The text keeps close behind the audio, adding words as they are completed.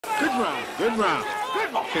round. Good round.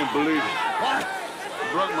 I can't believe it. What?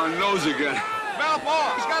 I broke my nose again.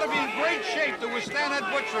 Balboa, he's got to be in great shape to withstand that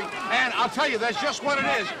butchering. And I'll tell you, that's just what it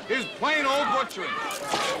is plain old butchering.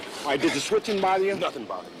 All right, did the switching bother you? Nothing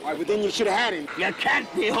bothered me. All right, well, then you should have had him. You can't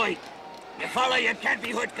be hurt. You fella, you can't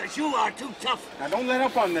be hurt because you are too tough. Now, don't let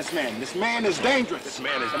up on this man. This man is dangerous. This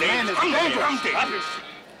man is dangerous. I'm dangerous.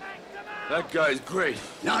 That guy's great.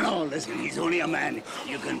 No, listen, he's only a man.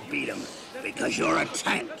 You can beat him because you're a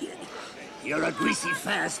tank, kid. You're a greasy,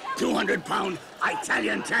 fast, 200-pound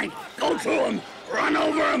Italian tank. Go through him. Run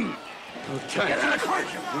over him. Okay. Get in the car.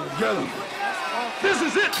 We'll get him. This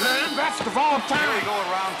is it, man. Best of all time. Here we go in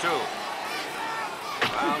round two.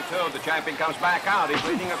 Round two, the champion comes back out. He's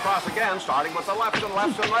leading across again, starting with the left and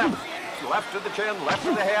left and left. Left to the chin, left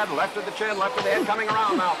to the head, left to the chin, left to the head, coming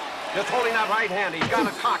around now. Just holding that right hand. He's got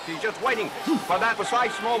it cocked. He's just waiting for that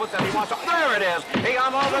precise moment that he wants to... There it is. He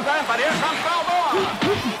unloaded that, but here comes Balboa.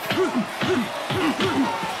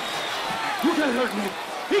 You can't hurt me.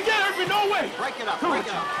 He can't hurt me, no way. Break it up, break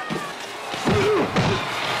it up.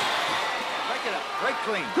 Break it up, break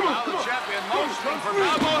clean. Come on, now come the on. champion motioning for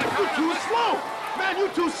Balboa to come You're too slow. Man, you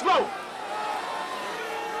too slow.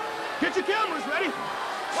 Get your cameras ready.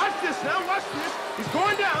 Watch this now, watch this. He's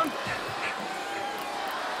going down.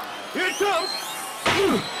 Here it comes. There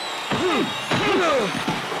he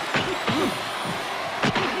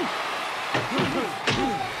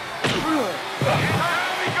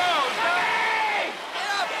goes. Hey! Get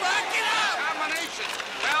up, back it up. Combination.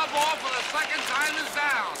 Balboa for the second time is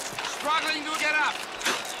down. Struggling to get up.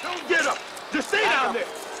 Don't get up. Just stay down there.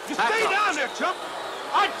 Just stay down there, chump.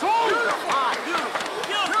 I told you. 5,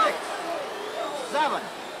 6, 7,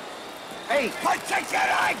 8. Protect your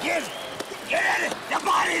eye, kid. Get in it. The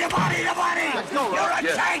body. Let's go, You're Rocky.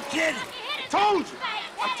 a tank, kid. Told you.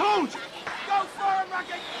 I told you. Go for him,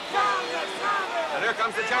 Rocky. And here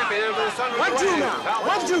comes the champion into the sun. One, two now.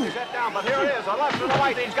 One, two. He's head down, but here it is. The left and the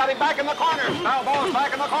right. He's got him back in the corner. Balboa's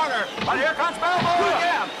back in the corner. But here comes Balboa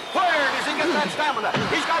again. Where does he get that stamina?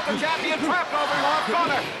 He's got the champion trapped over in the left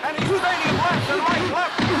corner. And he's trading left and right,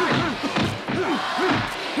 left and right.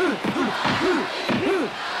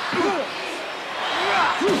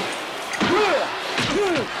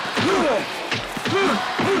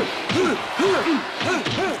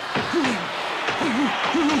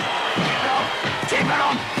 Keep it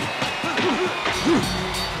on.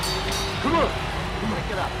 Come on. Break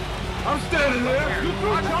it up. I'm standing there. A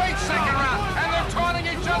great second round, and they're taunting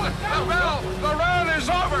each other. The round is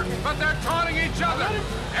over, but they're taunting each other.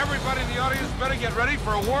 Everybody in the audience better get ready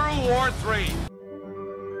for World War III.